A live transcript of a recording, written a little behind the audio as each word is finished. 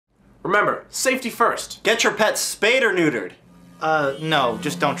Remember, safety first. Get your pets spayed or neutered. No,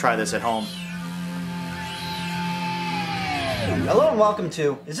 just don't try this at home. Hello and welcome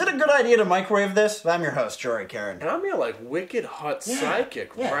to Is It a Good Idea to Microwave This? I'm your host, Jory Caron. And I'm your, like, wicked hot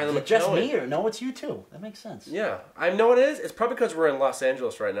psychic. Yeah, Riley is it just McIlwain. me or no, it's you too. That makes sense. Yeah. I know what it is. It's probably because we're in Los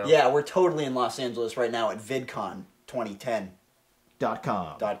Angeles right now. Yeah, we're totally in Los Angeles right now at VidCon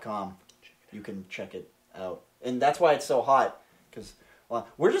 2010.com. .com. You can check it out. And that's why it's so hot. Because, well,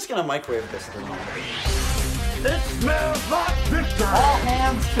 we're just going to microwave this thing. It smells like victory! All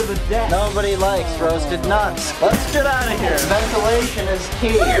hands to the deck. Nobody likes roasted nuts. Let's get out of here. Ventilation is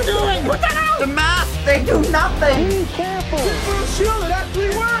key. What are you doing? What the hell? The mask, they do nothing. Be careful! Tinfoil shield, it actually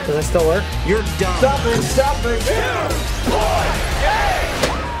works! Does it still work? You're dumb. Stop it!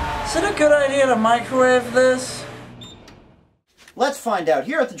 Is it a good idea to microwave this? Let's find out.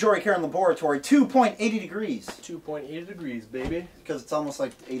 Here at the Jory Caron Laboratory, 2.80 degrees. 2.8 degrees, baby. Because it's almost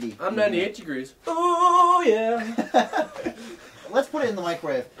like 80. I'm 98 degrees. Oh, yeah. Let's put it in the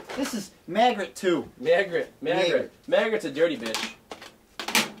microwave. This is Magret 2. Magret. Magret's a dirty bitch.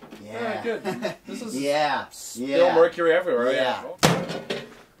 Yeah. Alright, good. This is still mercury everywhere. Yeah.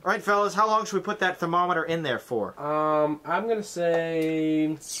 Alright, fellas, how long should we put that thermometer in there for? I'm gonna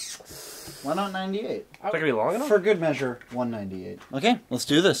say... Why not 98? Is that gonna be long enough? For good measure, 198. Okay, let's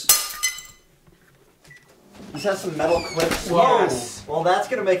do this. This has some metal clips. Whoa. Yes. Well, that's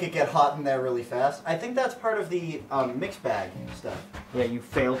going to make it get hot in there really fast. I think that's part of the mix bag stuff. Yeah, you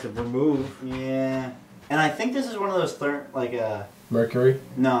failed to remove. Yeah. And I think this is one of those, Mercury?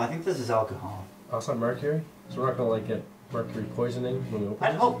 no, I think this is alcohol. Oh, it's not mercury? So we're not gonna, like, get mercury poisoning when we open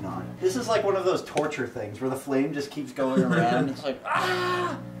I'd hope not. This is like one of those torture things where the flame just keeps going around. It's like,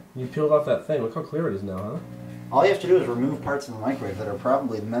 ah! You peeled off that thing. Look how clear it is now, huh? All you have to do is remove parts of the microwave that are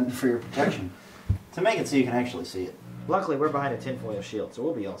probably meant for your protection to make it so you can actually see it. Luckily, we're behind a tinfoil shield, so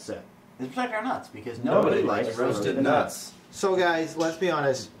we'll be all set. It's protect our nuts because Nobody nobody likes roasted nuts. So, guys, let's be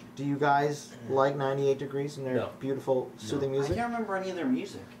honest. Do you guys like 98 degrees and their No. beautiful, soothing I music? can't remember any of their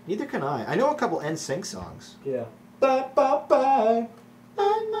music. Neither can I. I know a couple NSYNC songs. Yeah. Bye, bye, bye.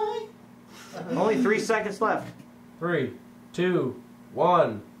 Bye, bye. Only 3 seconds left. 3, 2,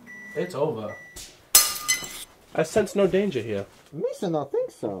 1. It's over. I sense no danger here. Misa don't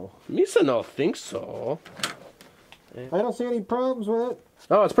think so. Misa no think so. I don't see any problems with it.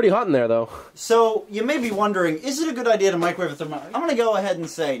 Oh, it's pretty hot in there, though. So, you may be wondering, is it a good idea to microwave a thermometer? I'm going to go ahead and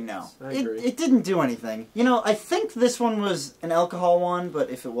say no. I agree. It didn't do anything. You know, I think this one was an alcohol one, but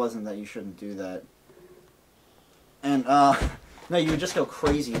if it wasn't, that you shouldn't do that. And, no, you would just go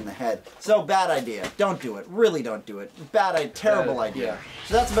crazy in the head. So, bad idea. Don't do it. Really don't do it. Terrible idea. Yeah.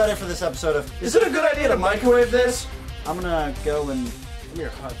 So that's about it for this episode of Is It a Good Idea to Microwave This? I'm going to go and... I'm your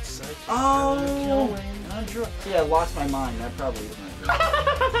hot psychic. Oh! See, I lost my mind. That probably isn't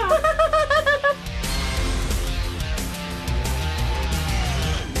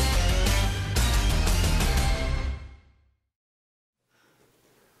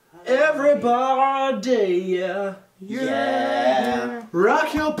Everybody, Yeah.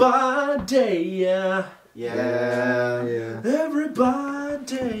 rock your body, Yeah.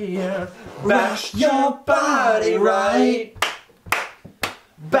 everybody, bash your body right,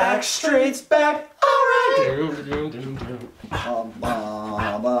 back straight back, alright.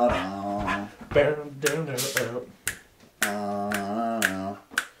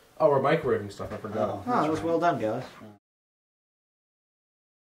 Oh, we're microwaving stuff, I forgot. Oh, that was well done, guys.